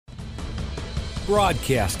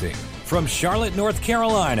Broadcasting from Charlotte, North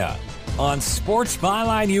Carolina, on Sports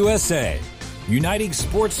Byline USA, uniting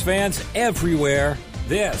sports fans everywhere.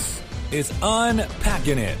 This is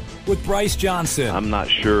Unpacking It with Bryce Johnson. I'm not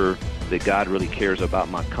sure that God really cares about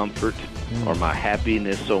my comfort or my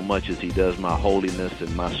happiness so much as he does my holiness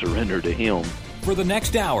and my surrender to him. For the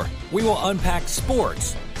next hour, we will unpack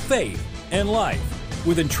sports, faith, and life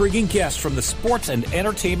with intriguing guests from the sports and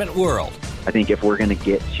entertainment world. I think if we're going to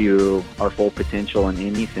get to our full potential in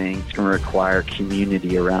anything, it's going to require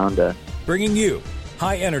community around us. Bringing you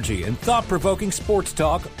high energy and thought-provoking sports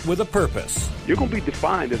talk with a purpose. You're going to be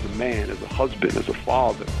defined as a man, as a husband, as a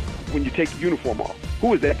father when you take the uniform off.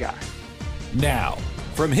 Who is that guy? Now,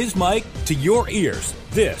 from his mic to your ears,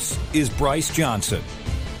 this is Bryce Johnson.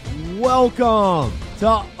 Welcome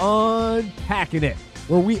to Unpacking It,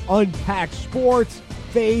 where we unpack sports,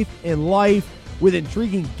 faith, and life with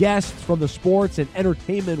intriguing guests from the sports and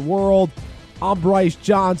entertainment world. I'm Bryce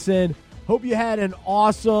Johnson. Hope you had an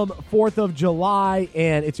awesome 4th of July,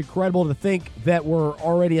 and it's incredible to think that we're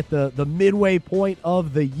already at the midway point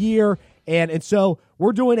of the year. And so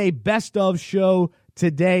we're doing a best of show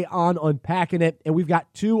today on Unpacking It, and we've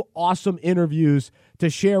got two awesome interviews to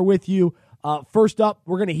share with you. First up,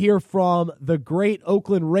 we're going to hear from the great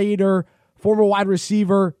Oakland Raider, former wide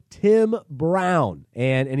receiver Tim Brown,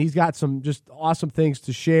 and he's got some just awesome things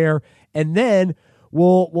to share. And then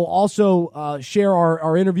we'll also share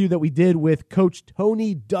our interview that we did with Coach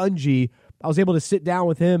Tony Dungy. I was able to sit down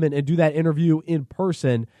with him and do that interview in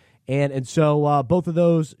person, and so both of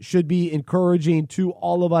those should be encouraging to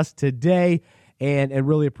all of us today, and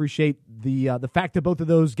really appreciate the fact that both of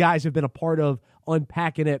those guys have been a part of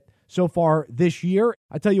Unpacking It so far this year.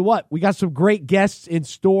 I tell you what, we got some great guests in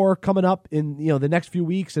store coming up in the next few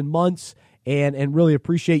weeks and months, and really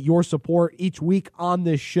appreciate your support each week on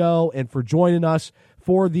this show and for joining us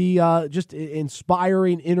for the just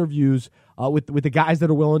inspiring interviews with the guys that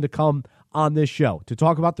are willing to come on this show to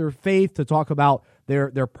talk about their faith, to talk about their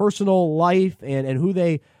personal life and who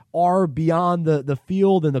they are beyond the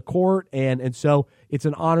field and the court, and so it's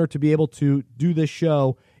an honor to be able to do this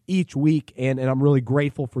show each week, and I'm really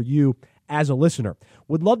grateful for you as a listener.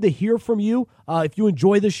 Would love to hear from you. If you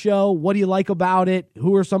enjoy the show, what do you like about it?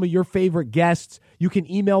 Who are some of your favorite guests? You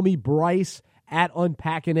can email me,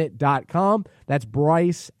 Bryce@unpackingit.com. That's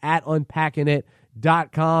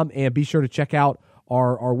Bryce@unpackingit.com, and be sure to check out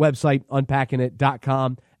our website,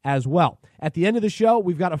 unpackingit.com, as well. At the end of the show,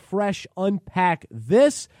 we've got a fresh Unpack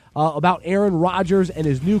This about Aaron Rodgers and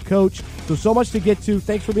his new coach. So much to get to.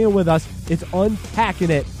 Thanks for being with us. It's Unpacking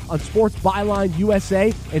It on Sports Byline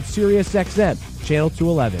USA and Sirius XM, Channel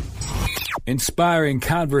 211. Inspiring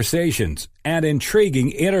conversations and intriguing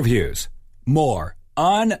interviews. More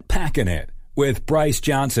Unpacking It with Bryce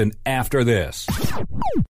Johnson after this.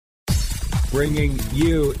 Bringing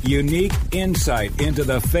you unique insight into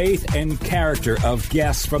the faith and character of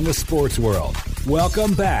guests from the sports world.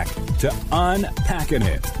 Welcome back to Unpacking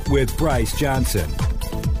It with Bryce Johnson.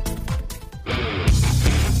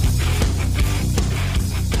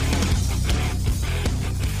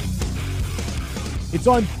 It's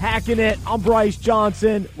Unpacking It. I'm Bryce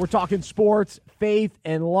Johnson. We're talking sports, faith,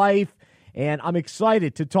 and life. And I'm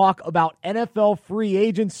excited to talk about NFL free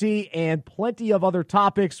agency and plenty of other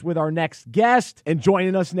topics with our next guest. And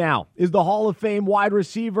joining us now is the Hall of Fame wide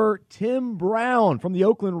receiver Tim Brown from the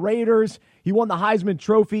Oakland Raiders. He won the Heisman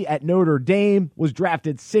Trophy at Notre Dame, was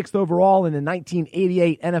drafted 6th overall in the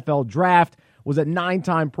 1988 NFL Draft, was a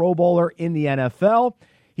 9-time Pro Bowler in the NFL.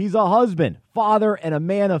 He's a husband, father, and a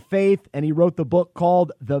man of faith, and he wrote the book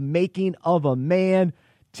called The Making of a Man.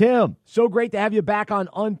 Tim, so great to have you back on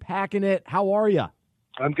Unpacking It. How are you?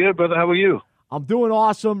 I'm good, brother. How are you? I'm doing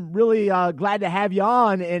awesome. Really glad to have you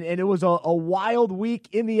on. And it was a wild week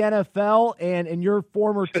in the NFL, and your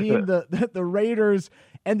former team, the Raiders,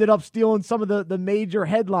 ended up stealing some of the major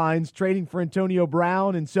headlines, trading for Antonio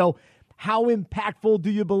Brown. And so how impactful do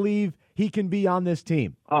you believe he can be on this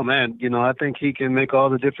team? Oh, man, I think he can make all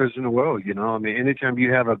the difference in the world. I mean, anytime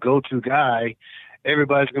you have a go-to guy,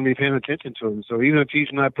 everybody's going to be paying attention to him. So even if he's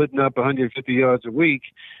not putting up 150 yards a week,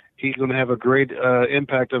 he's going to have a great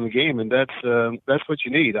impact on the game, and that's what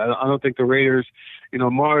you need. I don't think the Raiders,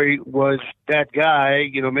 Maury was that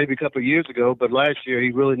guy, maybe a couple of years ago, but last year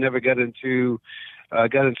he really never got into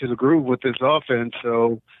the groove with this offense.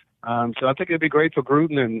 So I think it'd be great for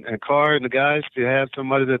Gruden and Carr and the guys to have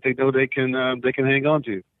somebody that they know they can hang on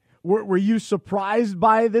to. Were you surprised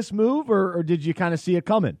by this move, or did you kind of see it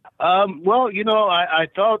coming? Well, I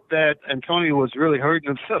thought that Antonio was really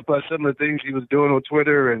hurting himself by some of the things he was doing on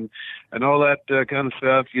Twitter and all that kind of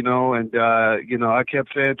stuff, and I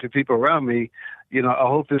kept saying to people around me, I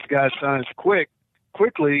hope this guy signs quickly,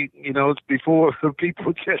 before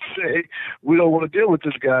people just say we don't want to deal with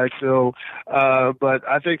this guy. So, but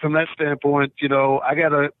I think from that standpoint, I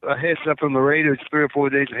got a heads up from the Raiders 3 or 4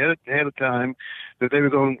 days ahead of time that they were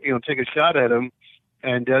going, take a shot at him.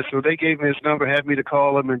 And so they gave me his number, had me to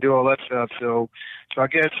call him and do all that stuff. So I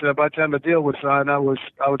guess by the time the deal was signed, I was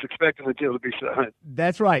expecting the deal to be signed.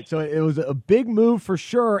 That's right. So it was a big move for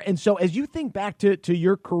sure. And so as you think back to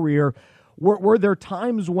your career, were there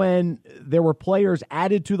times when there were players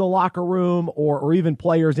added to the locker room or even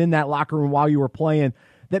players in that locker room while you were playing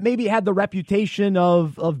that maybe had the reputation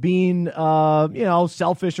of being,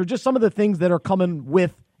 selfish, or just some of the things that are coming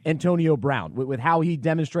with Antonio Brown, with how he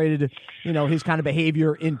demonstrated, his kind of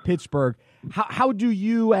behavior in Pittsburgh? How do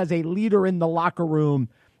you, as a leader in the locker room,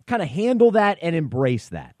 kind of handle that and embrace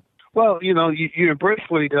that? Well, you embrace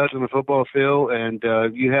what he does on the football field, and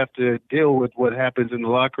you have to deal with what happens in the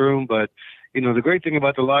locker room. But, the great thing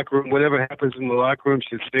about the locker room, whatever happens in the locker room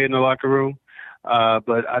should stay in the locker room.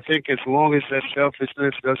 But I think as long as that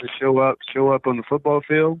selfishness doesn't show up on the football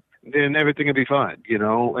field, then everything will be fine,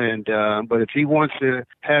 And but if he wants to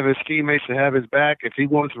have his teammates to have his back, if he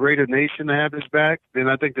wants Raider Nation to have his back, then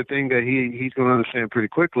I think the thing that he's going to understand pretty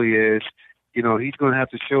quickly is, he's going to have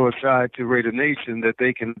to show a side to Raider Nation that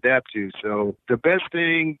they can adapt to. So the best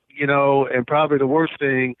thing, and probably the worst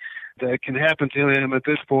thing that can happen to him at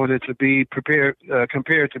this point is to be prepared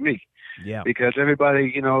compared to me. Yeah. Because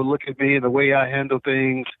everybody, look at me and the way I handle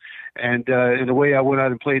things and the way I went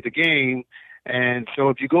out and played the game. And so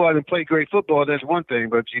if you go out and play great football, that's one thing.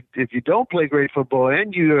 But if you don't play great football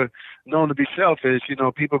and you're known to be selfish,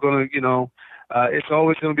 people are going to, it's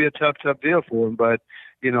always going to be a tough deal for him. But,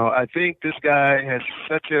 I think this guy has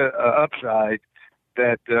such a upside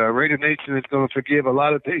that Raider Nation is going to forgive a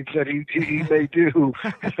lot of things that he may do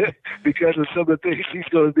because of some of the things he's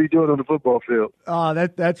going to be doing on the football field.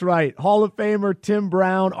 That's right. Hall of Famer Tim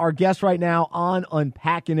Brown, our guest right now on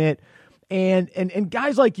Unpacking It. And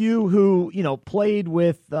guys like you who, played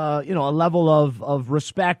with, a level of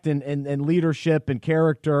respect and leadership and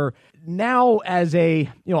character. Now as a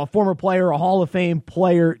former player, a Hall of Fame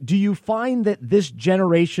player, do you find that this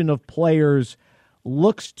generation of players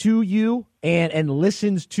looks to you and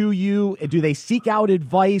listens to you? Do they seek out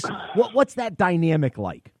advice? What's that dynamic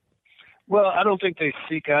like? Well, I don't think they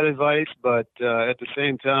seek out advice, but at the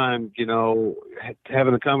same time,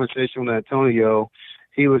 having a conversation with Antonio,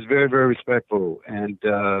 he was very, very respectful and,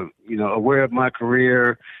 aware of my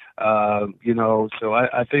career. So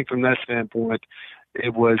I think from that standpoint,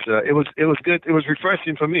 it was good. It was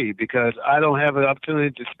refreshing for me because I don't have an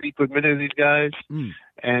opportunity to speak with many of these guys,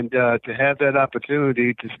 and to have that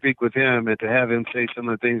opportunity to speak with him and to have him say some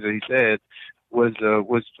of the things that he said was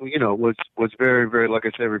very, very, like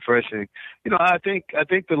I said, refreshing. I think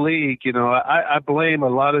the league, I blame a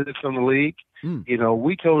lot of this on the league.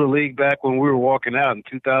 We told the league back when we were walking out in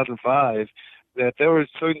 2005 that there were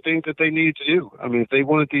certain things that they needed to do. I mean, if they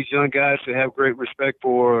wanted these young guys to have great respect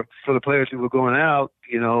for the players who were going out,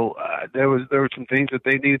 there were some things that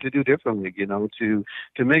they needed to do differently, to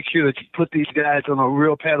make sure that you put these guys on a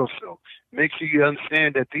real pedestal. Make sure you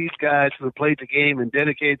understand that these guys who have played the game and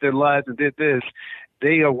dedicated their lives and did this,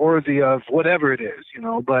 they are worthy of whatever it is,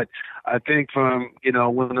 But I think from,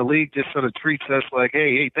 when the league just sort of treats us like,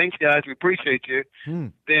 hey, thanks, guys, we appreciate you,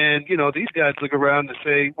 then, these guys look around and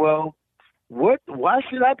say, well, why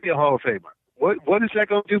should I be a Hall of Famer? What is that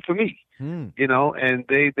going to do for me? And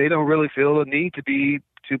they don't really feel a need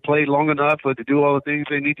to play long enough or to do all the things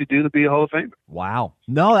they need to do to be a Hall of Famer. Wow.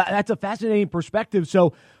 No, that's a fascinating perspective.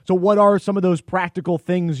 So what are some of those practical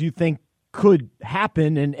things you think could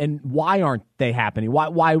happen and why aren't they happening?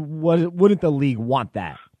 Why wouldn't the league want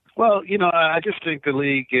that? Well, I just think the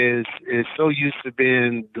league is so used to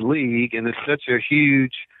being the league, and it's such a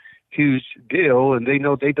huge deal, and they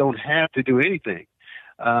know they don't have to do anything.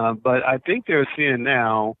 But I think they're seeing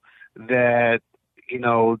now that,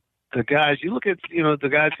 the guys, you look at, the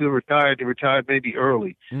guys who retired, they retired maybe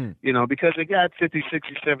early, because they got 50,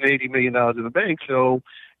 60, 70, $80 million in the bank. So,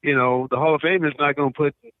 the Hall of Fame is not going to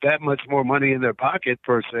put that much more money in their pocket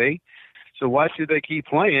per se. So why should they keep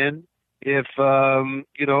playing if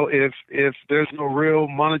if there's no real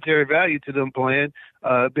monetary value to them playing,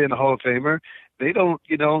 being a Hall of Famer? They don't,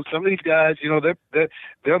 some of these guys,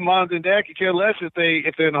 their moms and dad could care less if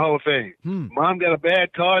they're in the Hall of Fame. Mom got a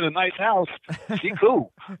bad car and a nice house. She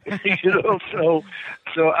cool.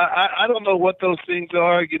 So I don't know what those things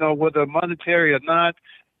are, whether monetary or not.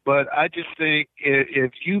 But I just think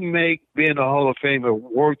if you make being a Hall of Famer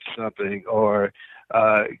worth something, or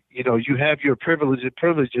you have your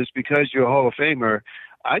privileges because you're a Hall of Famer,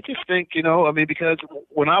 I just think, because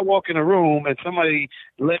when I walk in a room and somebody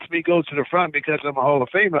lets me go to the front because I'm a Hall of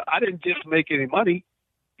Famer, I didn't just make any money.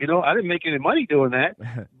 I didn't make any money doing that,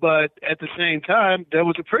 but at the same time, there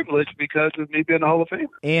was a privilege because of me being a Hall of Famer.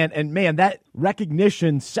 And man, that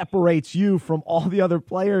recognition separates you from all the other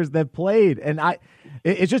players that played. And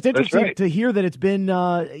it's just interesting to hear that it's been,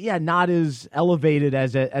 not as elevated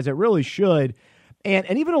as it really should.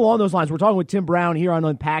 And even along those lines, we're talking with Tim Brown here on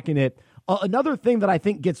Unpacking It. Another thing that I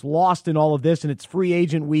think gets lost in all of this, and it's free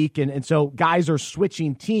agent week, and so guys are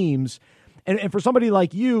switching teams. And for somebody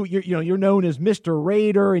like you're known as Mr.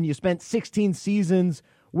 Raider, and you spent 16 seasons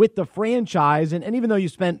with the franchise. And even though you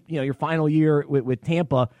spent your final year with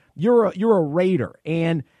Tampa, you're a Raider,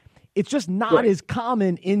 and it's just not as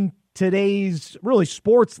common in today's really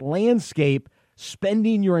sports landscape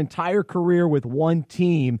spending your entire career with one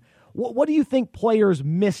team. What do you think players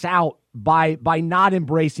miss out by not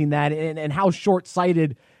embracing that, and how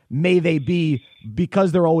short-sighted may they be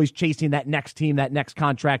because they're always chasing that next team, that next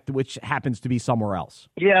contract, which happens to be somewhere else?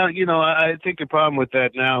 Yeah, I think the problem with that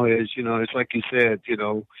now is, it's like you said,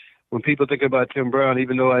 when people think about Tim Brown,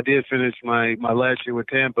 even though I did finish my last year with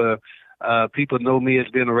Tampa, people know me as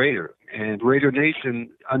being a Raider. And Raider Nation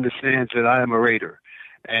understands that I am a Raider.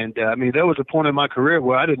 And, there was a point in my career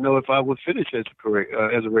where I didn't know if I would finish as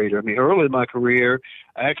a Raider. Early in my career,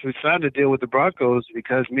 I actually signed a deal with the Broncos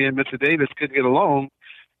because me and Mr. Davis couldn't get along.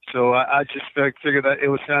 So I just figured that it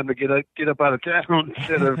was time to get up out of town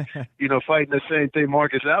instead of, fighting the same thing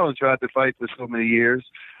Marcus Allen tried to fight for so many years.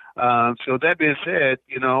 So that being said,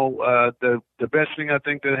 the best thing I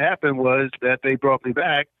think that happened was that they brought me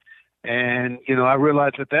back. And, I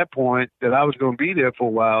realized at that point that I was going to be there for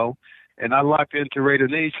a while. And I locked into Raider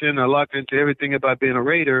Nation. I locked into everything about being a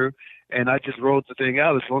Raider. And I just rode the thing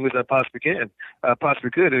out as long as I possibly could.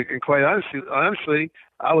 And quite honestly,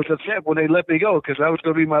 I was upset when they let me go because that was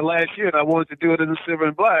going to be my last year, and I wanted to do it in the silver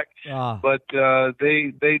and black. But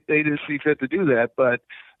they didn't see fit to do that. But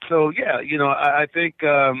so yeah, I think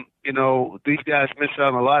these guys miss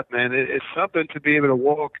out on a lot, man. It's something to be able to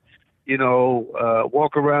walk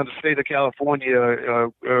around the state of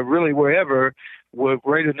California, really wherever where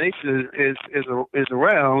Raider Nation is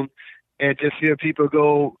around, and just hear people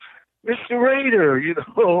go, Mr. Raider,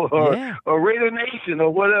 or Raider Nation, or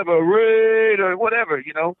whatever, Raider, whatever,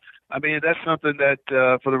 that's something that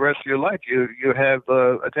for the rest of your life you have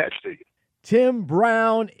attached to you. Tim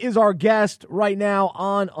Brown is our guest right now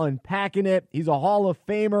on Unpacking It. He's a Hall of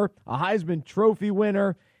Famer, a Heisman Trophy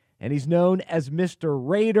winner, and he's known as Mr.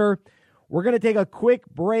 Raider. We're going to take a quick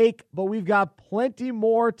break, but we've got plenty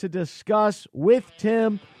more to discuss with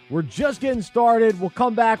Tim. We're just getting started. We'll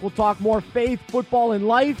come back. We'll talk more faith, football, and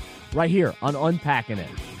life right here on Unpacking It.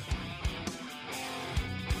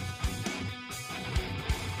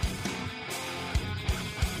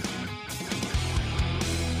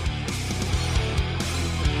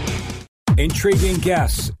 Intriguing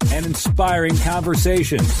guests and inspiring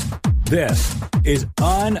conversations. This is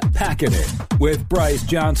Unpacking It with Bryce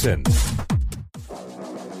Johnson.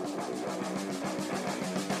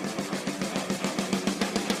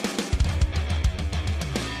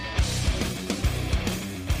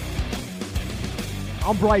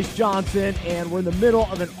 I'm Bryce Johnson, and we're in the middle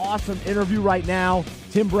of an awesome interview right now.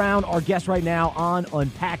 Tim Brown, our guest right now on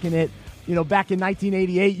Unpacking It. Back in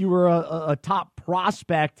 1988, you were a top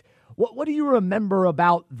prospect. What do you remember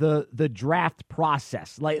about the draft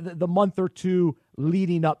process, like the month or two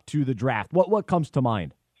leading up to the draft? What comes to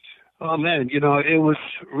mind? Oh, man, it was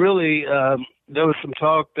really there was some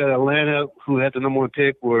talk that Atlanta, who had the number one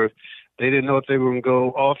pick, they didn't know if they were going to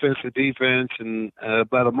go offense or defense. And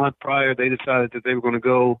about a month prior, they decided that they were going to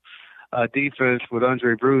go defense with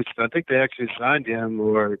Andre Bruce. I think they actually signed him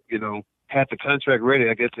or, had the contract ready.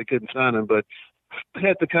 I guess they couldn't sign him, but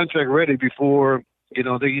had the contract ready before, they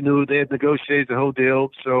knew they had negotiated the whole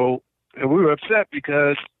deal. So, and we were upset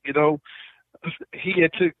because, he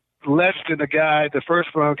had took less than the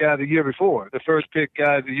first round guy the year before, the first pick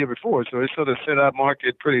guy the year before. So it sort of set our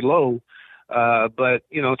market pretty low. But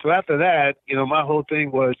so after that, my whole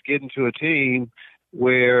thing was getting to a team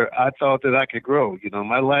where I thought that I could grow.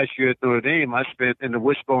 My last year at Notre Dame, I spent in the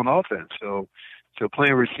wishbone offense. So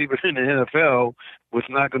playing receiver in the NFL was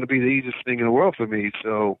not going to be the easiest thing in the world for me.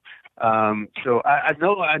 So I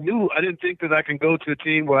didn't think that I can go to a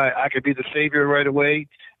team where I could be the savior right away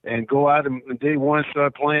and go out and day one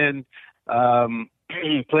start playing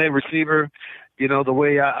receiver, the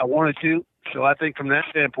way I wanted to. So I think from that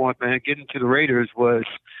standpoint, man, getting to the Raiders was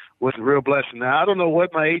a real blessing. Now, I don't know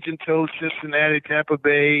what my agent told Cincinnati, Tampa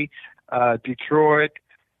Bay, Detroit.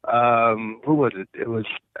 Who was it? It was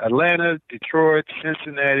Atlanta, Detroit,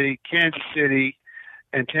 Cincinnati, Kansas City,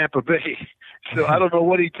 and Tampa Bay. So I don't know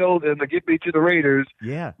what he told them to get me to the Raiders.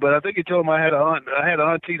 Yeah. But I think he told them I had an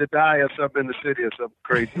auntie to die or something in the city or something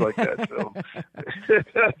crazy like that. So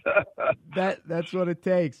that's what it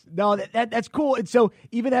takes. No, that's cool. And so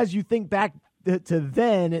even as you think back to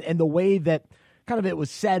then and the way that kind of it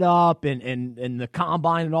was set up and the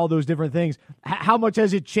combine and all those different things, how much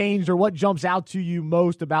has it changed, or what jumps out to you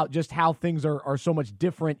most about just how things are so much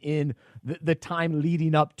different in the time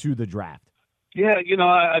leading up to the draft? Yeah,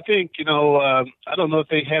 I think, I don't know if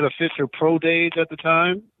they had official pro days at the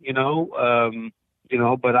time,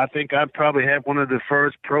 but I think I probably had one of the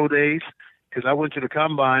first pro days because I went to the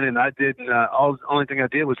combine and I didn't, the only thing I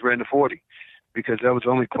did was ran the 40 because that was the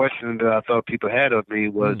only question that I thought people had of me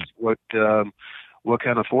was what kind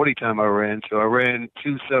of 40 time I ran. So I ran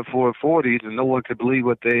 2 sub-4 40s and no one could believe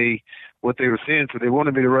what they were saying. So they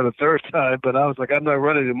wanted me to run a third time, but I was like, I'm not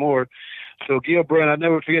running anymore. So Gil Brandt, I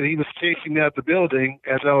never forget, he was chasing me out the building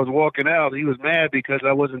as I was walking out. He was mad because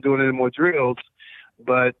I wasn't doing any more drills.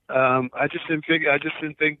 But I just didn't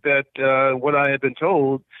think that what I had been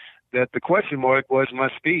told, that the question mark was my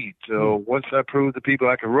speed. So once I proved to people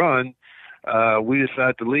I could run, we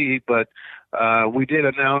decided to leave. But we did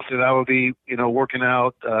announce that I would be, working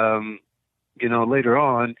out, later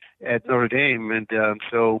on at Notre Dame. And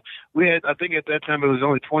so we had, I think at that time it was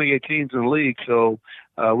only 28 teams in the league. So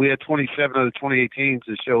we had 27 of the 28 teams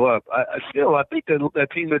to show up. I think that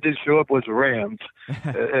team that did show up was the Rams,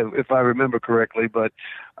 if I remember correctly. But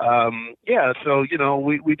so,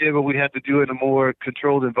 we did what we had to do in a more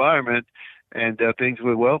controlled environment. And things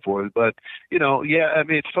went well for us. But,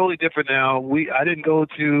 it's totally different now. We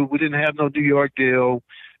didn't have no New York deal.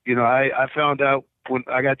 I found out when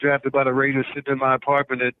I got drafted by the Raiders sitting in my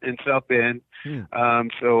apartment in South Bend. It's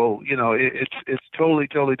totally,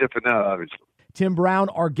 totally different now, obviously. Tim Brown,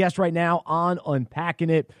 our guest right now on Unpacking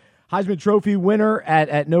It. Heisman Trophy winner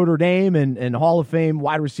at Notre Dame and Hall of Fame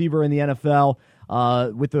wide receiver in the NFL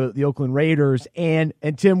with the Oakland Raiders. And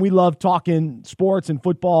Tim, we love talking sports and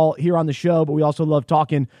football here on the show, but we also love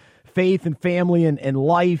talking faith and family and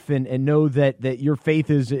life and know that your faith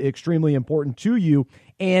is extremely important to you.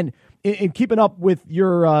 And in keeping up with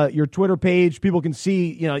your Twitter page, people can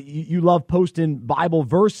see, you love posting Bible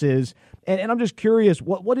verses. And I'm just curious,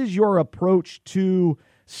 what is your approach to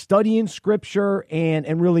studying Scripture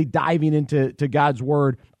and really diving into God's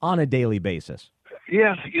Word on a daily basis?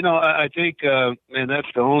 Yeah, I think, man, that's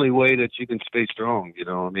the only way that you can stay strong.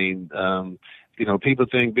 People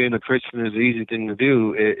think being a Christian is an easy thing to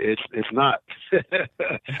do. It's not.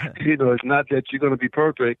 It's not that you're going to be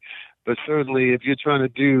perfect, but certainly if you're trying to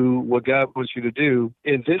do what God wants you to do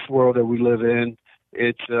in this world that we live in,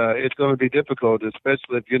 it's going to be difficult,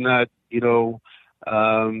 especially if you're not,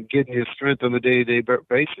 getting your strength on a day-to-day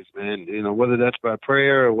basis, man. Whether that's by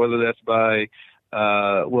prayer or whether that's by,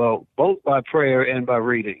 both by prayer and by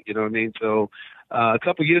reading. You know what I mean? So a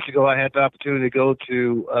couple of years ago, I had the opportunity to go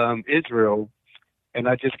to Israel. And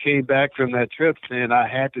I just came back from that trip saying I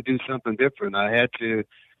had to do something different. I had to,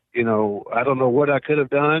 I don't know what I could have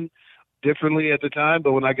done differently at the time,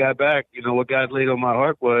 but when I got back, what God laid on my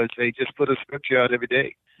heart was, hey, just put a scripture out every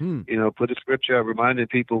day. Put a scripture out reminding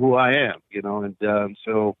people who I am,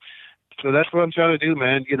 so that's what I'm trying to do,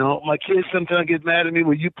 man. My kids sometimes get mad at me.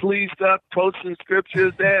 Will you please stop posting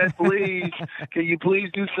scriptures, Dad? Please. Can you please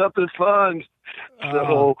do something fun?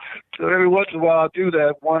 So every once in a while I'll do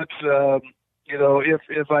that once,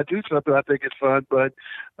 if I do something, I think it's fun. But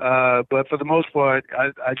for the most part,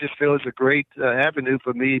 I just feel it's a great avenue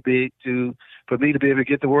for me to be able to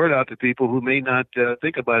get the word out to people who may not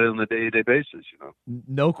think about it on a day-to-day basis.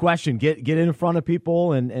 No question. Get in front of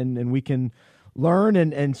people, and we can learn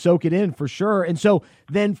and soak it in for sure. And so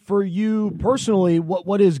then for you personally,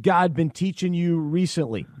 what has God been teaching you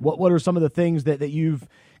recently? What are some of the things that you've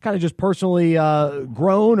kind of just personally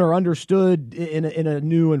grown or understood in a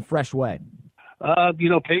new and fresh way?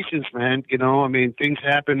 Patience, man. Things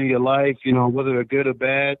happen in your life, whether they're good or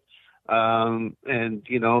bad. To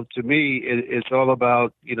me, it's all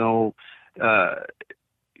about, let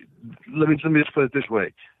me just put it this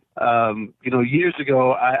way. Years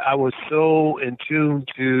ago, I was so in tune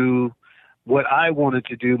to what I wanted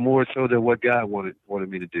to do more so than what God wanted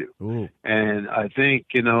me to do. Ooh. And I think,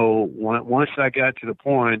 once I got to the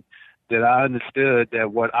point that I understood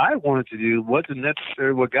that what I wanted to do wasn't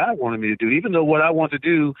necessarily what God wanted me to do, even though what I wanted to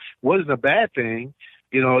do wasn't a bad thing,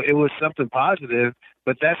 it was something positive,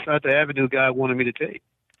 but that's not the avenue God wanted me to take.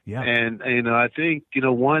 Yeah. And, I think,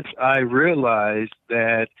 once I realized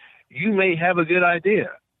that you may have a good idea,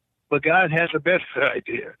 but God has a better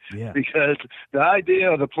idea. Yeah. Because the idea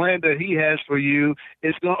or the plan that he has for you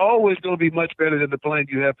is always going to be much better than the plan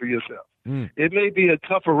you have for yourself. It may be a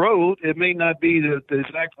tougher road. It may not be the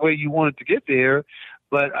exact way you wanted to get there,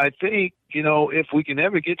 but I think, if we can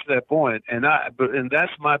ever get to that point, and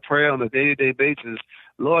that's my prayer on a day-to-day basis,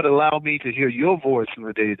 Lord, allow me to hear your voice on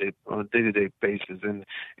a day-to-day basis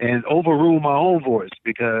and overrule my own voice,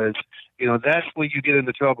 because, that's when you get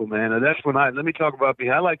into trouble, man. And that's when let me talk about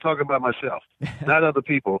me. I like talking about myself, not other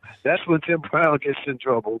people. That's when Tim Brown gets in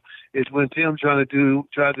trouble, is when Tim tries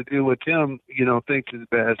to do what Tim, thinks is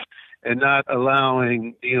best, and not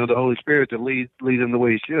allowing, the Holy Spirit to lead him the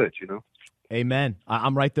way he should, Amen.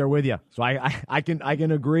 I'm right there with you. So I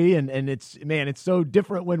can agree, and it's so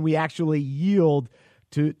different when we actually yield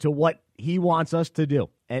to what he wants us to do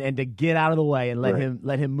and to get out of the way and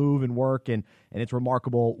let him move and work, and it's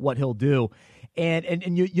remarkable what he'll do.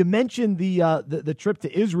 And you mentioned the trip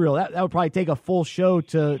to Israel. That would probably take a full show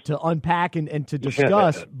to unpack and to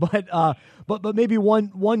discuss. But maybe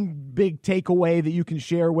one big takeaway that you can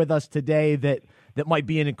share with us today that might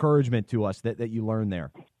be an encouragement to us that you learned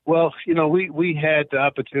there. Well, we had the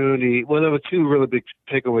opportunity. Well, there were two really big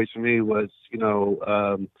takeaways for me. Was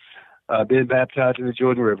being baptized in the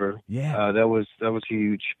Jordan River. Yeah, that was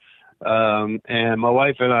huge. And my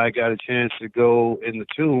wife and I got a chance to go in the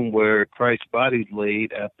tomb where Christ's body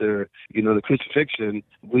laid after, the crucifixion.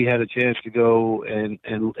 We had a chance to go and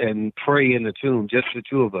pray in the tomb, just the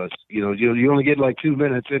two of us. You only get like 2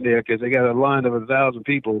 minutes in there because they got a line of 1,000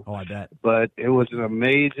 people. Oh, I bet. But it was an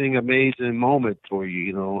amazing, amazing moment for you.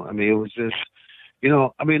 It was just,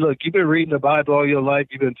 look, you've been reading the Bible all your life.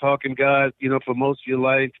 You've been talking God, for most of your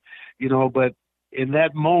life, but in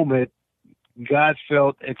that moment, God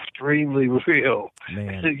felt extremely real,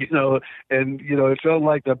 man. It felt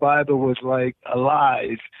like the Bible was like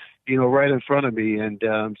alive, right in front of me. And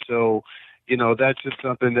so, that's just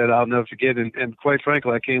something that I'll never forget. And quite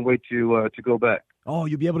frankly, I can't wait to go back. Oh,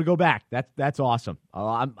 you'll be able to go back. That's awesome.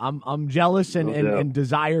 I'm jealous and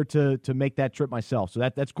desire to make that trip myself. So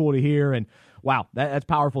that's cool to hear. And wow, that's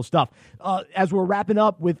powerful stuff. As we're wrapping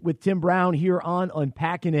up with Tim Brown here on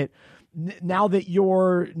Unpacking It, now that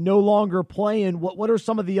you're no longer playing, what are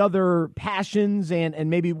some of the other passions and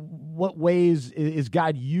maybe what ways is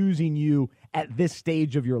God using you at this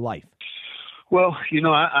stage of your life? Well,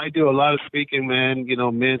 I do a lot of speaking, man.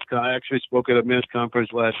 I actually spoke at a men's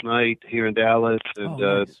conference last night here in Dallas, and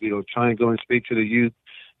nice. Try and go and speak to the youth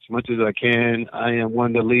as much as I can. I am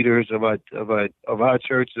one of the leaders of our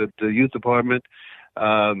church, the youth department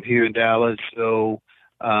here in Dallas. So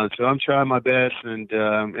I'm trying my best, and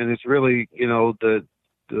it's really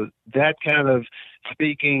that kind of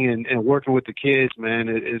speaking and working with the kids, man,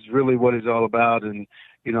 is really what it's all about. And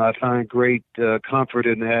I find great comfort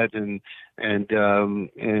in that, and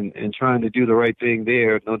trying to do the right thing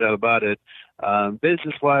there, no doubt about it.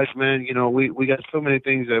 Business wise, man, we got so many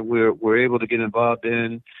things that we're able to get involved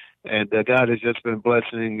in. And God has just been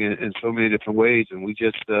blessing in so many different ways, and we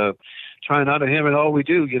just try and honor Him in all we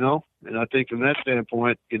do, And I think from that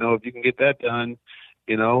standpoint, if you can get that done,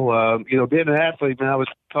 being an athlete, man, I was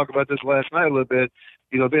talking about this last night a little bit.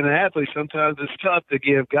 Being an athlete, sometimes it's tough to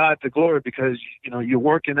give God the glory because, you're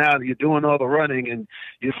working out and you're doing all the running and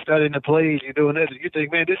you're studying the plays, you're doing this, and you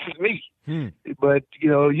think, man, this is me. But,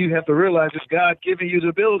 you have to realize it's God giving you the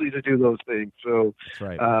ability to do those things. So, that's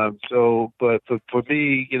right. But for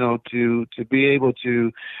me, to be able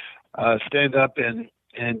to stand up and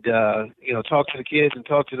talk to the kids and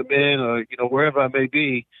talk to the men or, wherever I may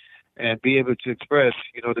be, and be able to express,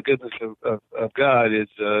 the goodness of God is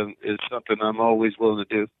something I'm always willing to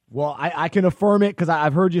do. Well, I can affirm it because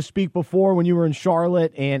I've heard you speak before when you were in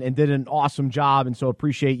Charlotte and did an awesome job. And so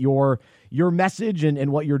appreciate your message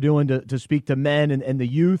and what you're doing to speak to men and the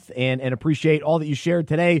youth and appreciate all that you shared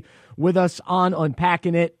today with us on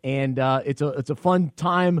Unpacking It. And it's a fun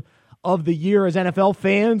time of the year as NFL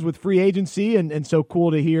fans with free agency, and so cool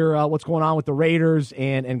to hear what's going on with the Raiders,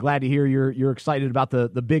 and glad to hear you're excited about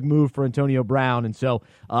the big move for Antonio Brown. And so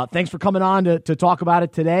thanks for coming on to talk about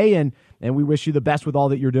it today, and we wish you the best with all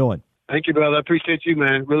that you're doing. Thank you, brother. I appreciate you,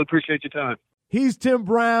 man. Really appreciate your time. He's Tim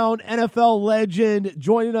Brown, NFL legend,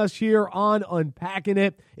 joining us here on Unpacking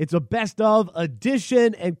It. It's a best of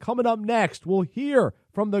edition, and coming up next, we'll hear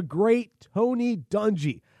from the great Tony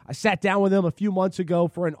Dungy. I sat down with him a few months ago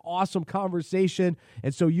for an awesome conversation,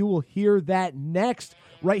 and so you will hear that next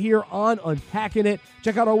right here on Unpacking It.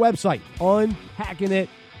 Check out our website,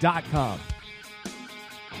 unpackingit.com.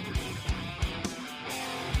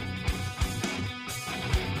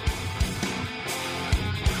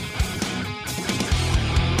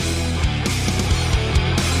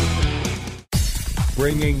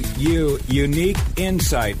 bringing you unique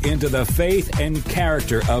insight into the faith and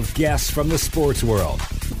character of guests from the sports world.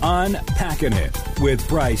 Unpacking It with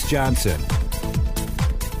Bryce Johnson.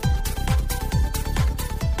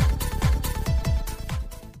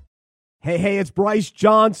 Hey, it's Bryce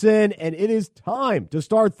Johnson, and it is time to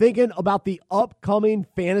start thinking about the upcoming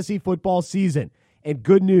fantasy football season. And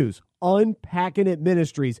good news, Unpacking It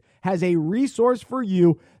Ministries has a resource for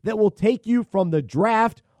you that will take you from the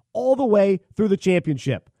draft all the way through the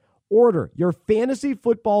championship. Order your Fantasy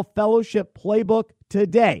Football Fellowship playbook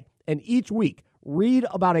today, and each week, read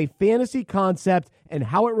about a fantasy concept and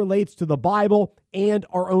how it relates to the Bible and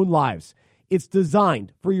our own lives. It's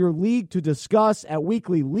designed for your league to discuss at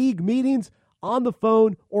weekly league meetings, on the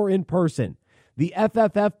phone, or in person. The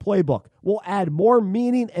FFF playbook will add more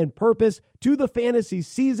meaning and purpose to the fantasy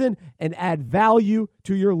season and add value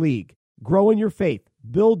to your league. Grow in your faith,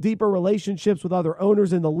 build deeper relationships with other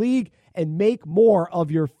owners in the league, and make more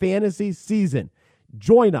of your fantasy season.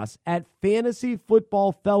 Join us at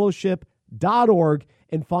fantasyfootballfellowship.org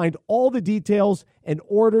and find all the details and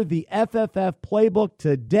order the FFF playbook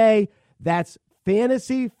today. That's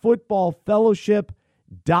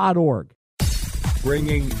fantasyfootballfellowship.org.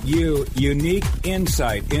 Bringing you unique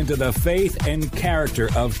insight into the faith and character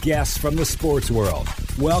of guests from the sports world.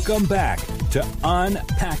 Welcome back to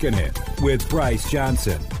Unpacking It with Bryce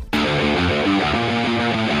Johnson.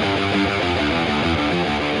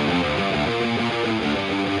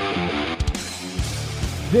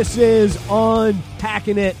 This is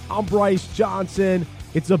Unpacking It. I'm Bryce Johnson.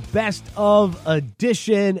 It's a best of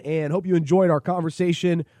edition, and hope you enjoyed our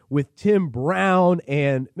conversation with Tim Brown.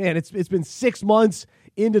 And man, it's been 6 months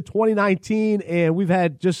into 2019, and we've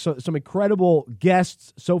had just some incredible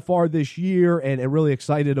guests so far this year, and really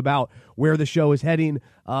excited about where the show is heading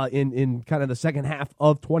in kind of the second half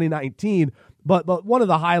of 2019. But one of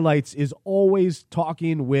the highlights is always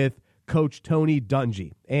talking with Coach Tony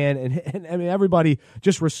Dungy, and I mean, everybody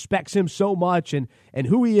just respects him so much, and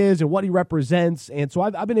who he is and what he represents. And so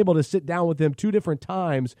I've been able to sit down with him 2 different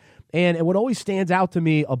times, and what always stands out to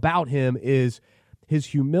me about him is his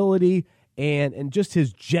humility and just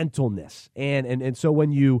his gentleness. And so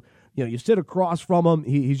when you sit across from him,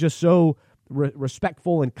 he's just so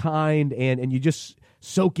respectful and kind, and you just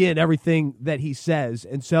soak in everything that he says.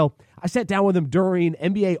 And so I sat down with him during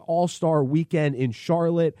NBA All-Star Weekend in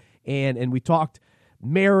Charlotte. And we talked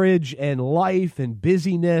marriage and life and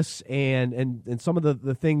busyness and some of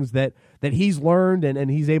the things that he's learned,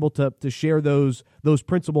 and he's able to share those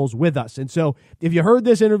principles with us. And so if you heard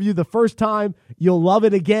this interview the first time, you'll love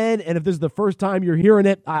it again. And if this is the first time you're hearing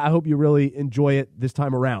it, I hope you really enjoy it this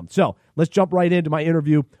time around. So let's jump right into my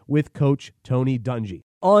interview with Coach Tony Dungy.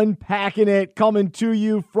 Unpacking It, coming to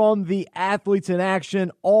you from the Athletes in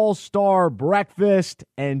Action All-Star Breakfast.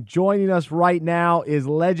 And joining us right now is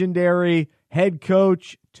legendary head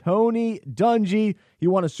coach Tony Dungy. He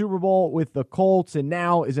won a Super Bowl with the Colts and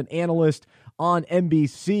now is an analyst on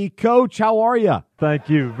NBC. Coach, how are you? Thank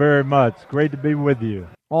you very much. Great to be with you.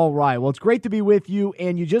 All right. Well, it's great to be with you.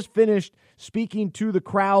 And you just finished speaking to the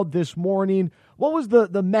crowd this morning. What was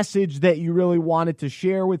the message that you really wanted to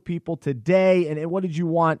share with people today, and what did you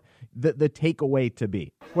want the takeaway to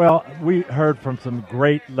be? Well, we heard from some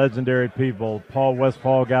great legendary people. Paul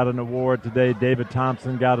Westphal got an award today. David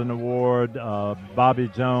Thompson got an award. Bobby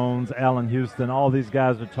Jones, Allen Houston, all these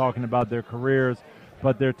guys are talking about their careers,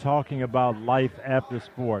 but they're talking about life after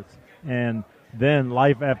sports and then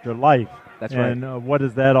life after life. That's right. And what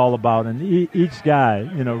is that all about? And each guy,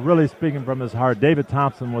 really speaking from his heart. David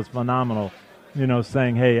Thompson was phenomenal,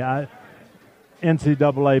 saying, hey,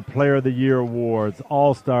 NCAA Player of the Year awards,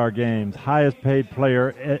 All-Star games, highest paid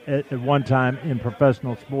player at one time in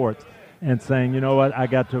professional sports, and saying, you know what, I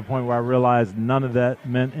got to a point where I realized none of that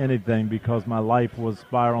meant anything because my life was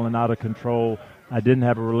spiraling out of control. I didn't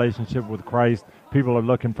have a relationship with Christ. People are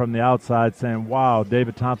looking from the outside saying, wow,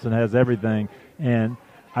 David Thompson has everything, and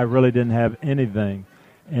I really didn't have anything.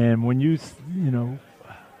 And when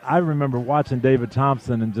I remember watching David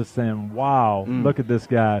Thompson and just saying, wow, look at this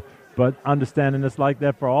guy. But understanding it's like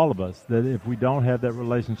that for all of us, that if we don't have that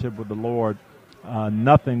relationship with the Lord,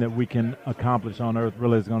 nothing that we can accomplish on earth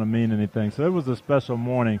really is going to mean anything. So it was a special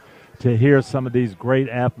morning to hear some of these great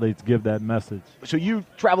athletes give that message. So you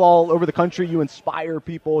travel all over the country, you inspire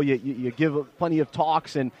people, you give plenty of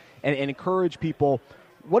talks and encourage people.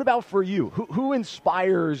 What about for you? Who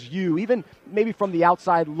inspires you, even maybe from the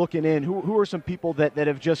outside looking in? Who are some people that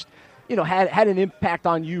have just had an impact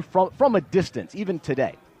on you from a distance, even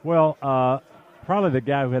today? Well, probably the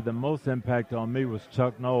guy who had the most impact on me was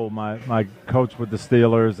Chuck Noll, my coach with the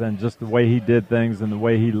Steelers, and just the way he did things and the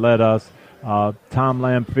way he led us. Tom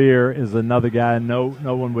Lamphere is another guy. No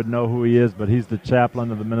one would know who he is, but he's the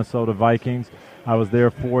chaplain of the Minnesota Vikings. I was there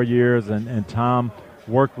 4 years, and Tom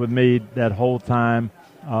worked with me that whole time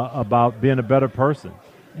about being a better person,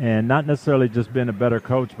 and not necessarily just being a better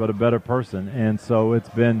coach, but a better person. And so it's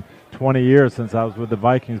been 20 years since I was with the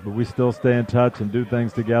Vikings, but we still stay in touch and do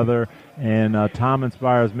things together. And Tom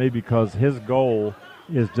inspires me because his goal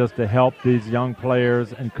is just to help these young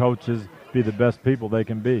players and coaches be the best people they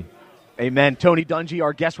can be. Amen. Tony Dungy,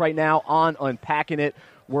 our guest right now on Unpacking It.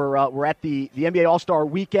 We're at the NBA All-Star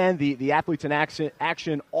Weekend, the Athletes in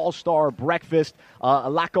Action All-Star Breakfast. A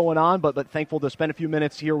lot going on, but thankful to spend a few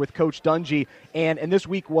minutes here with Coach Dungy. And this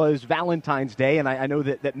week was Valentine's Day, and I know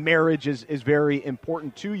that marriage is very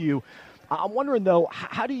important to you. I'm wondering, though,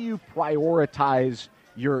 how do you prioritize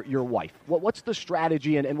your wife? What's the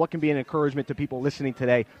strategy, and what can be an encouragement to people listening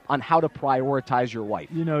today on how to prioritize your wife?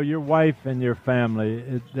 You know, your wife and your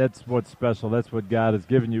family, that's what's special. That's what God has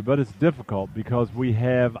given you. But it's difficult because we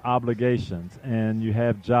have obligations, and you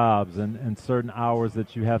have jobs and certain hours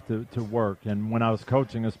that you have to work. And when I was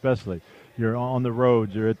coaching especially, you're on the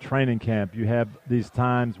road, you're at training camp, you have these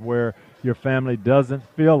times where your family doesn't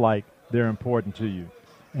feel like they're important to you.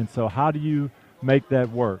 And so how do you make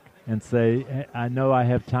that work? And say, I know I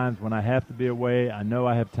have times when I have to be away. I know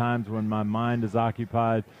I have times when my mind is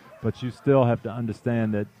occupied, but you still have to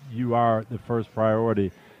understand that you are the first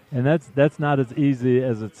priority. And that's not as easy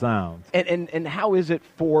as it sounds. And how is it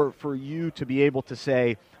for you to be able to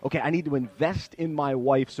say, okay, I need to invest in my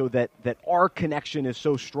wife so that our connection is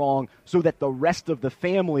so strong, so that the rest of the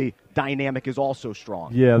family dynamic is also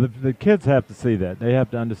strong? Yeah, the kids have to see that. They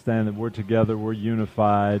have to understand that we're together, we're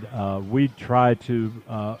unified. We try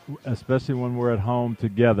to, especially when we're at home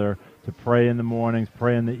together, to pray in the mornings,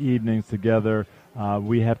 pray in the evenings together.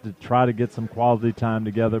 We have to try to get some quality time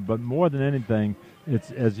together. But more than anything,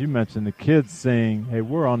 it's, as you mentioned, the kids saying, hey,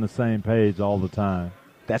 we're on the same page all the time.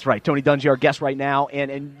 That's right. Tony Dungy, our guest right now.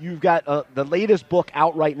 And you've got the latest book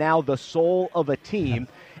out right now, The Soul of a Team.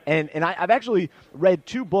 And I've actually read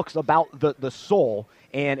 2 books about the soul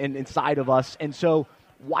and inside of us. And so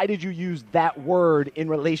why did you use that word in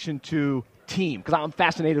relation to team? Because I'm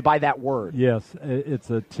fascinated by that word. Yes, it's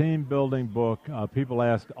a team-building book. People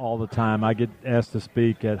ask all the time. I get asked to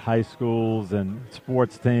speak at high schools and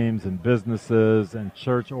sports teams and businesses and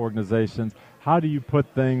church organizations. How do you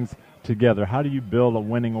put things together? How do you build a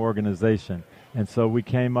winning organization? And so we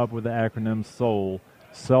came up with the acronym SOUL,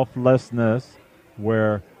 selflessness,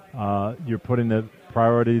 where you're putting the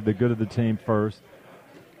priority, the good of the team first,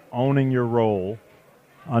 owning your role,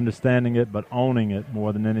 understanding it but owning it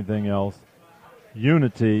more than anything else,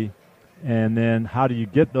 unity, and then how do you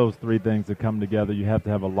get those 3 things to come together? You have to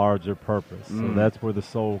have a larger purpose. So that's where the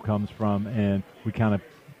soul comes from, and we kind of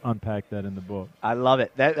unpack that in the book. I love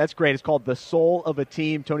it. That's great. It's called The Soul of a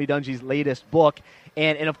Team, Tony Dungy's latest book.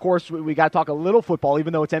 And of course, we got to talk a little football,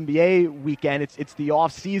 even though it's NBA weekend. It's the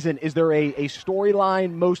off season. Is there a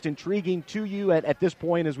storyline most intriguing to you at this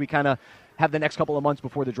point as we kind of have the next couple of months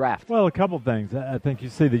before the draft? Well, a couple things. I think you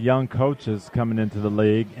see the young coaches coming into the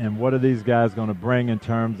league, and what are these guys going to bring in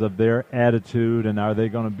terms of their attitude, and are they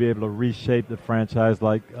going to be able to reshape the franchise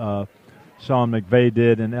like Sean McVay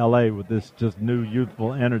did in L.A. with this just new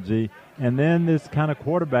youthful energy? And then this kind of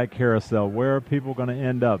quarterback carousel. Where are people going to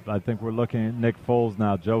end up? I think we're looking at Nick Foles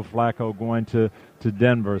now, Joe Flacco going to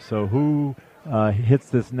Denver. So who hits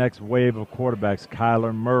this next wave of quarterbacks?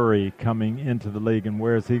 Kyler Murray coming into the league, and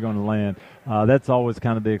where is he going to land? That's always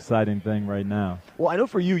kind of the exciting thing right now. Well, I know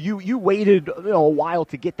for you waited a while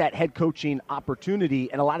to get that head coaching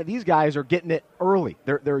opportunity, and a lot of these guys are getting it early.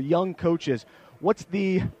 They're young coaches. What's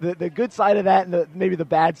the good side of that, and maybe the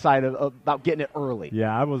bad side about getting it early?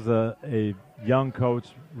 Yeah, I was a young coach,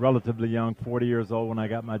 relatively young, 40 years old when I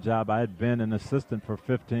got my job. I had been an assistant for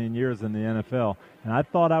 15 years in the NFL, and I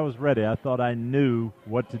thought I was ready. I thought I knew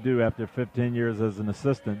what to do after 15 years as an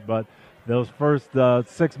assistant, but those first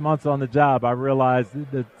 6 months on the job, I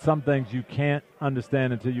realized that some things you can't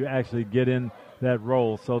understand until you actually get in that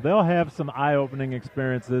role. So they'll have some eye-opening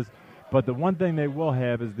experiences, but the one thing they will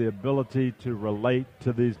have is the ability to relate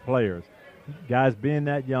to these players. Guys being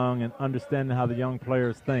that young and understanding how the young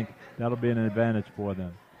players think, that'll be an advantage for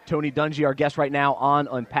them. Tony Dungy, our guest right now on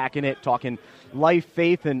Unpacking It, talking life,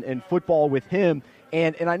 faith, and football with him.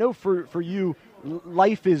 And I know for you,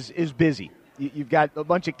 life is busy. You've got a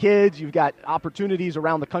bunch of kids. You've got opportunities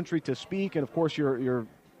around the country to speak. And, of course, you're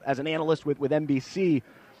as an analyst with NBC.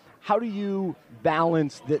 how do you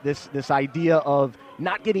balance this idea of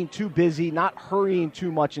not getting too busy, not hurrying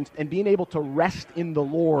too much, and being able to rest in the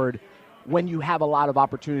Lord when you have a lot of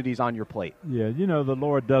opportunities on your plate? Yeah, the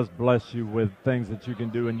Lord does bless you with things that you can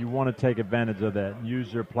do, and you want to take advantage of that and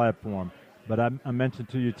use your platform. But I mentioned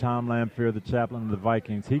to you Tom Lamphere, the chaplain of the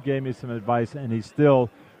Vikings. He gave me some advice, and he still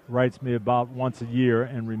writes me about once a year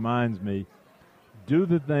and reminds me, do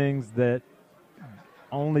the things that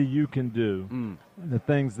only you can do, the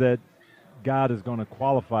things that God is going to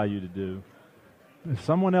qualify you to do. If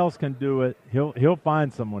someone else can do it, he'll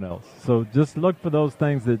find someone else. So just look for those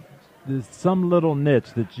things that there's some little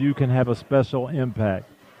niche that you can have a special impact,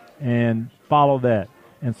 and follow that.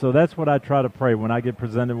 And so that's what I try to pray when I get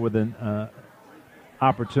presented with an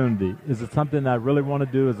opportunity. Is it something I really want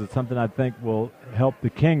to do? Is it something I think will help the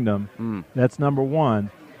kingdom? That's number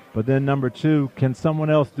one. But then number two, can someone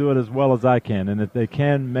else do it as well as I can? And if they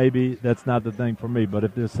can, maybe that's not the thing for me. But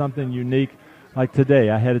if there's something unique, like today,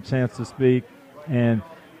 I had a chance to speak and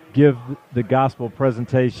give the gospel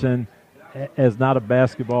presentation as not a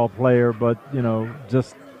basketball player, but,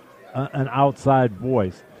 just an outside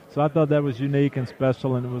voice. So I thought that was unique and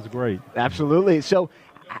special, and it was great. Absolutely. So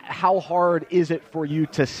how hard is it for you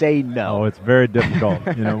to say no? Oh, it's very difficult.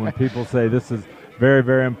 When people say this is very,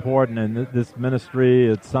 very important, and this ministry,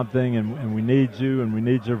 it's something, and we need you, and we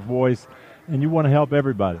need your voice, and you want to help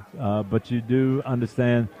everybody. But you do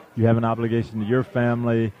understand you have an obligation to your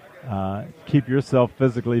family, keep yourself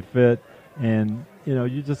physically fit, and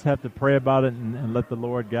you just have to pray about it and let the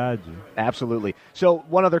Lord guide you. Absolutely. So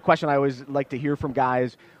one other question I always like to hear from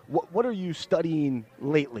guys, what are you studying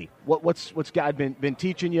lately? What's God been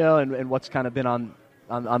teaching you, and what's kind of been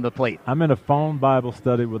on the plate? I'm in a phone Bible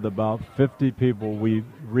study with about 50 people. We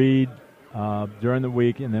read during the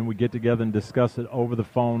week, and then we get together and discuss it over the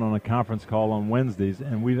phone on a conference call on Wednesdays.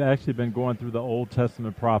 And we've actually been going through the Old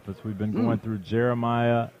Testament prophets. We've been going through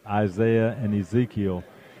Jeremiah, Isaiah, and Ezekiel.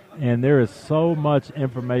 And there is so much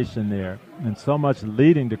information there and so much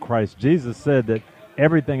leading to Christ. Jesus said that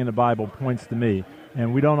everything in the Bible points to me.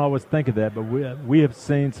 And we don't always think of that, but we have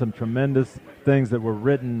seen some tremendous things that were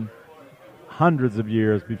written hundreds of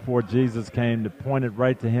years before Jesus came to point it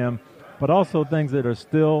right to him, but also things that are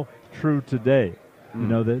still true today.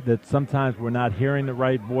 That sometimes we're not hearing the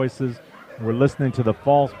right voices. We're listening to the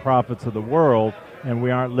false prophets of the world, and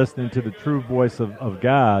we aren't listening to the true voice of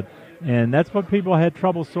God. And that's what people had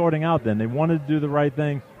trouble sorting out then. They wanted to do the right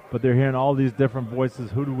thing, but they're hearing all these different voices.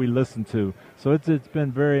 Who do we listen to? So it's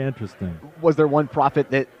been very interesting. Was there one prophet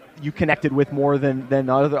that you connected with more than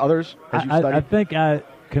others as you studied? I think I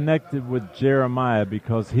connected with Jeremiah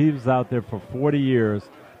because he was out there for 40 years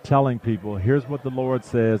telling people, here's what the Lord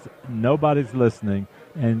says. Nobody's listening,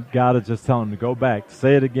 and God is just telling them to go back,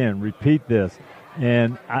 say it again, repeat this.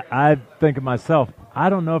 And I think of myself, I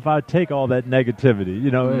don't know if I'd take all that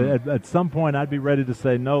negativity. At some point I'd be ready to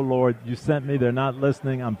say, no, Lord, you sent me. They're not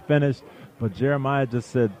listening. I'm finished. But Jeremiah just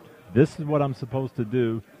said, this is what I'm supposed to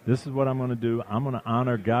do. This is what I'm going to do. I'm going to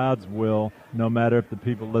honor God's will no matter if the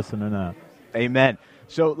people listen or not. Amen.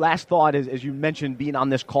 So last thought is, as you mentioned, being on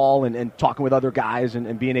this call and talking with other guys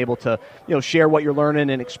and being able to share what you're learning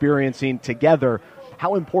and experiencing together,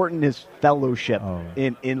 how important is fellowship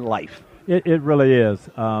in life? It really is.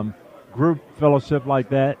 Group fellowship like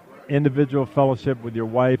that, individual fellowship with your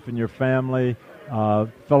wife and your family,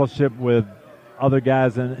 fellowship with other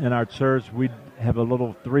guys in our church. We have a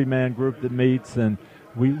little 3-man group that meets, and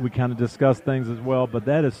we kind of discuss things as well. But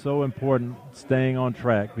that is so important, staying on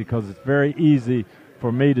track, because it's very easy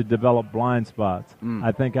for me to develop blind spots.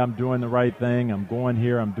 I think I'm doing the right thing. I'm going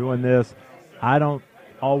here. I'm doing this. I don't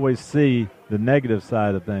always see the negative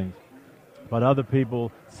side of things. But other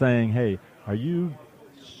people saying, hey, are you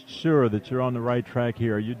sure that you're on the right track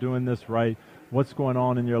here? Are you doing this right? What's going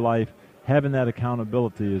on in your life? Having that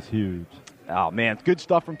accountability is huge. Oh, man, good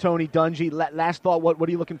stuff from Tony Dungy. Last thought, what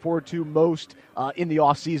are you looking forward to most in the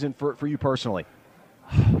off season for you personally?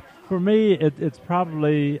 For me, it's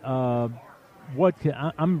probably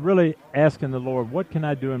I'm really asking the Lord, what can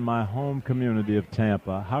I do in my home community of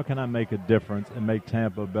Tampa? How can I make a difference and make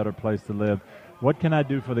Tampa a better place to live? What can I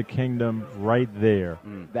do for the kingdom right there?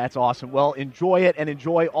 That's awesome. Well, enjoy it and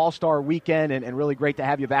enjoy All-Star Weekend, and really great to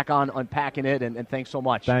have you back on Unpacking It, and thanks so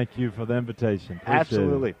much. Thank you for the invitation. Appreciate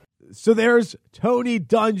Absolutely. it. So there's Tony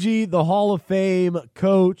Dungy, the Hall of Fame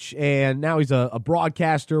coach, and now he's a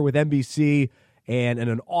broadcaster with NBC and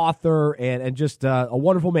an author and just a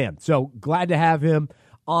wonderful man. So glad to have him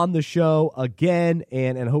on the show again,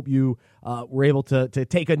 and hope you were able to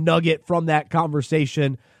take a nugget from that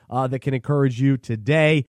conversation that can encourage you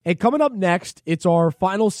today. And coming up next, it's our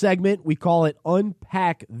final segment. We call it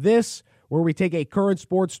Unpack This, where we take a current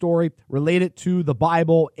sports story, relate it to the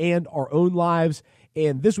Bible and our own lives.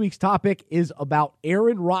 And this week's topic is about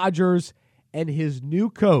Aaron Rodgers and his new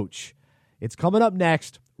coach. It's coming up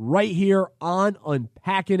next, right here on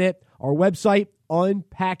Unpacking It, our website,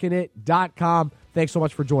 unpackingit.com. Thanks so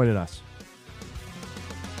much for joining us.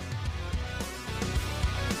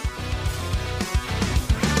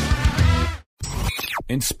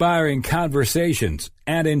 Inspiring conversations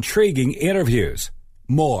and intriguing interviews.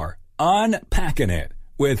 More Unpacking It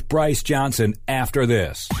with Bryce Johnson after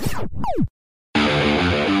this.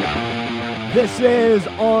 This is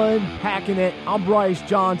Unpacking It. I'm Bryce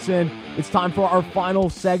Johnson. It's time for our final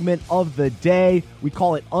segment of the day. We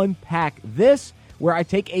call it Unpack This, where I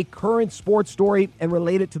take a current sports story and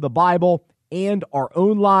relate it to the Bible and our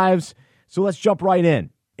own lives. So let's jump right in.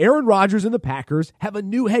 Aaron Rodgers and the Packers have a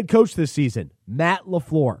new head coach this season, Matt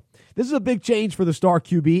LaFleur. This is a big change for the star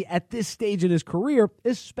QB at this stage in his career,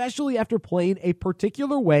 especially after playing a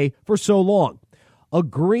particular way for so long.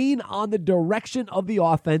 Agreeing on the direction of the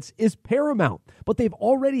offense is paramount, but they've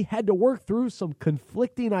already had to work through some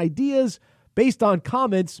conflicting ideas based on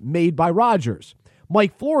comments made by Rodgers.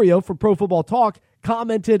 Mike Florio from Pro Football Talk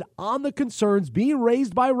commented on the concerns being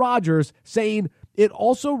raised by Rodgers, saying it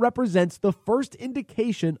also represents the first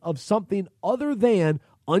indication of something other than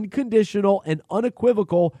unconditional and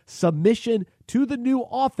unequivocal submission to the new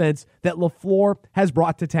offense that LaFleur has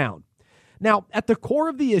brought to town. Now, at the core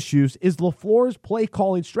of the issues is LaFleur's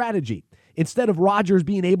play-calling strategy. Instead of Rodgers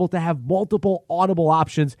being able to have multiple audible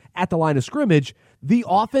options at the line of scrimmage, the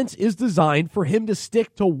offense is designed for him to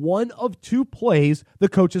stick to one of two plays the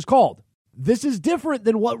coach has called. This is different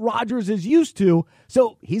than what Rodgers is used to,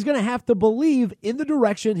 so he's going to have to believe in the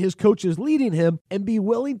direction his coach is leading him and be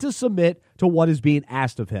willing to submit to what is being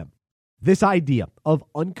asked of him. This idea of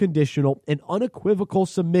unconditional and unequivocal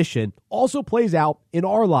submission also plays out in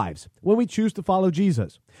our lives when we choose to follow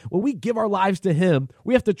Jesus. When we give our lives to him,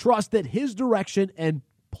 we have to trust that his direction and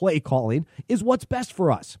play calling is what's best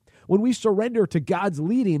for us. When we surrender to God's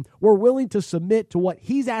leading, we're willing to submit to what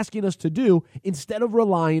he's asking us to do instead of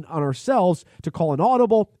relying on ourselves to call an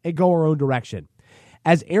audible and go our own direction.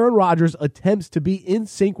 As Aaron Rodgers attempts to be in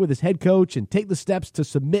sync with his head coach and take the steps to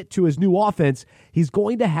submit to his new offense, he's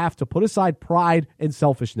going to have to put aside pride and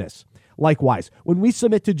selfishness. Likewise, when we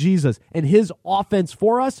submit to Jesus and his offense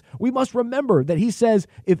for us, we must remember that he says,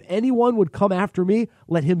 if anyone would come after me,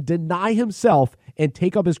 let him deny himself and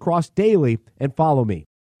take up his cross daily and follow me.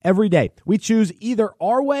 Every day, we choose either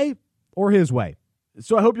our way or his way.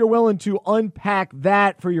 So I hope you're willing to unpack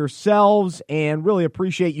that for yourselves and really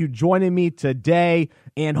appreciate you joining me today,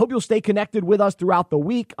 and hope you'll stay connected with us throughout the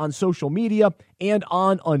week on social media and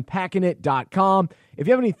on unpackingit.com. If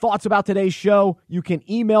you have any thoughts about today's show, you can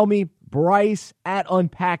email me,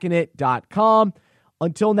 bryce@unpackingit.com.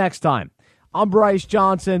 Until next time, I'm Bryce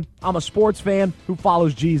Johnson. I'm a sports fan who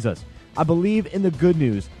follows Jesus. I believe in the good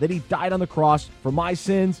news that he died on the cross for my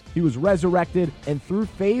sins, he was resurrected, and through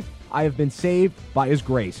faith, I have been saved by his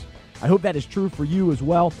grace. I hope that is true for you as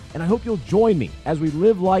well, and I hope you'll join me as we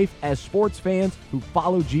live life as sports fans who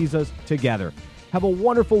follow Jesus together. Have a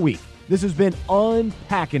wonderful week. This has been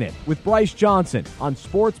Unpacking It with Bryce Johnson on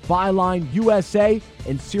Sports Byline USA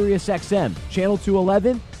and SiriusXM, Channel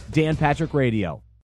 211, Dan Patrick Radio.